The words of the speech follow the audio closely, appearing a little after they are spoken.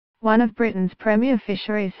One of Britain's premier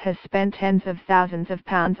fisheries has spent tens of thousands of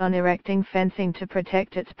pounds on erecting fencing to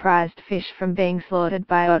protect its prized fish from being slaughtered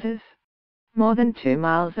by otters. More than 2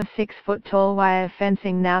 miles of 6-foot-tall wire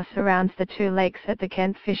fencing now surrounds the 2 lakes at the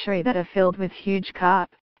Kent fishery that are filled with huge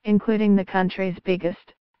carp, including the country's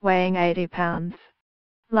biggest, weighing 80 pounds.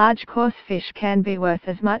 Large coarse fish can be worth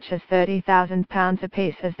as much as £30,000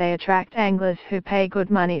 apiece as they attract anglers who pay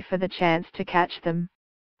good money for the chance to catch them.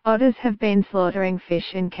 Otters have been slaughtering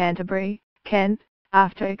fish in Canterbury, Kent,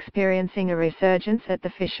 after experiencing a resurgence at the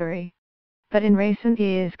fishery. But in recent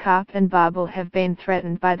years carp and barbel have been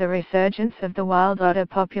threatened by the resurgence of the wild otter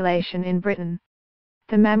population in Britain.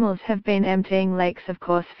 The mammals have been emptying lakes of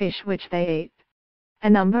coarse fish which they eat. A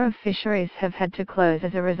number of fisheries have had to close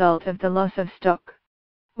as a result of the loss of stock.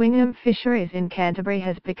 Wingham Fisheries in Canterbury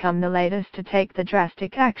has become the latest to take the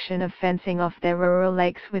drastic action of fencing off their rural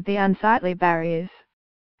lakes with the unsightly barriers.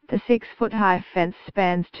 The 6-foot-high fence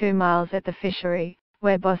spans 2 miles at the fishery,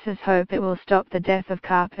 where bosses hope it will stop the death of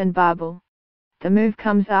carp and barbel. The move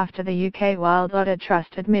comes after the UK Wild Otter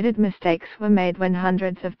Trust admitted mistakes were made when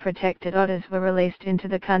hundreds of protected otters were released into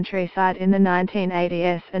the countryside in the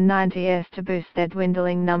 1980s and 90s to boost their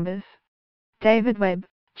dwindling numbers. David Webb,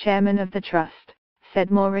 chairman of the trust,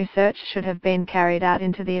 said more research should have been carried out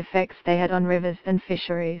into the effects they had on rivers and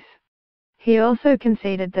fisheries. He also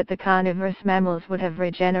conceded that the carnivorous mammals would have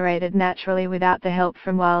regenerated naturally without the help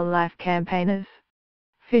from wildlife campaigners.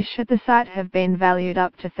 Fish at the site have been valued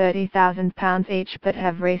up to £30,000 each but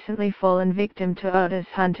have recently fallen victim to otters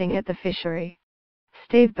hunting at the fishery.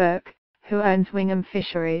 Steve Burke, who owns Wingham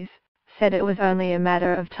Fisheries, said it was only a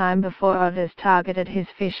matter of time before otters targeted his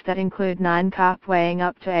fish that include 9 carp weighing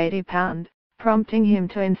up to 80 pounds, prompting him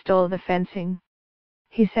to install the fencing.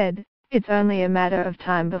 He said, "It's only a matter of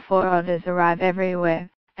time before otters arrive everywhere,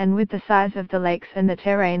 and with the size of the lakes and the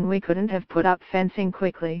terrain we couldn't have put up fencing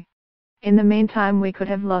quickly. In the meantime we could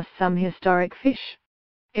have lost some historic fish.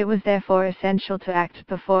 It was therefore essential to act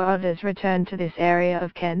before otters returned to this area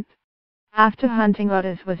of Kent." After hunting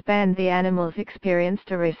otters was banned, the animals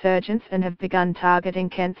experienced a resurgence and have begun targeting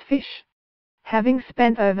Kent's fish. "Having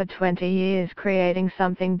spent over 20 years creating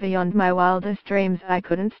something beyond my wildest dreams, I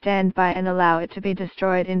couldn't stand by and allow it to be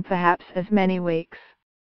destroyed in perhaps as many weeks.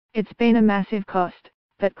 It's been a massive cost,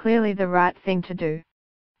 but clearly the right thing to do.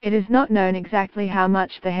 It is not known exactly how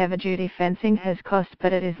much the heavy-duty fencing has cost,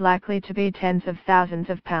 but it is likely to be tens of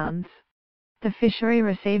thousands of pounds." The fishery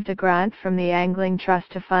received a grant from the Angling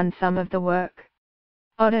Trust to fund some of the work.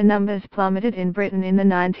 Otter numbers plummeted in Britain in the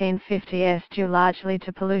 1950s due largely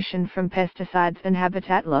to pollution from pesticides and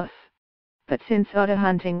habitat loss. But since otter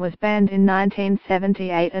hunting was banned in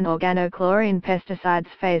 1978 and organochlorine pesticides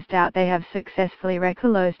phased out, they have successfully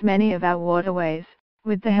reclosed many of our waterways,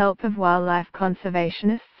 with the help of wildlife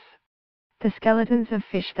conservationists. The skeletons of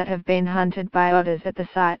fish that have been hunted by otters at the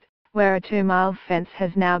site, where a 2-mile fence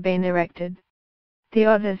has now been erected. The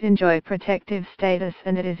otters enjoy protective status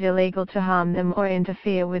and it is illegal to harm them or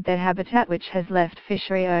interfere with their habitat, which has left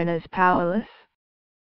fishery owners powerless.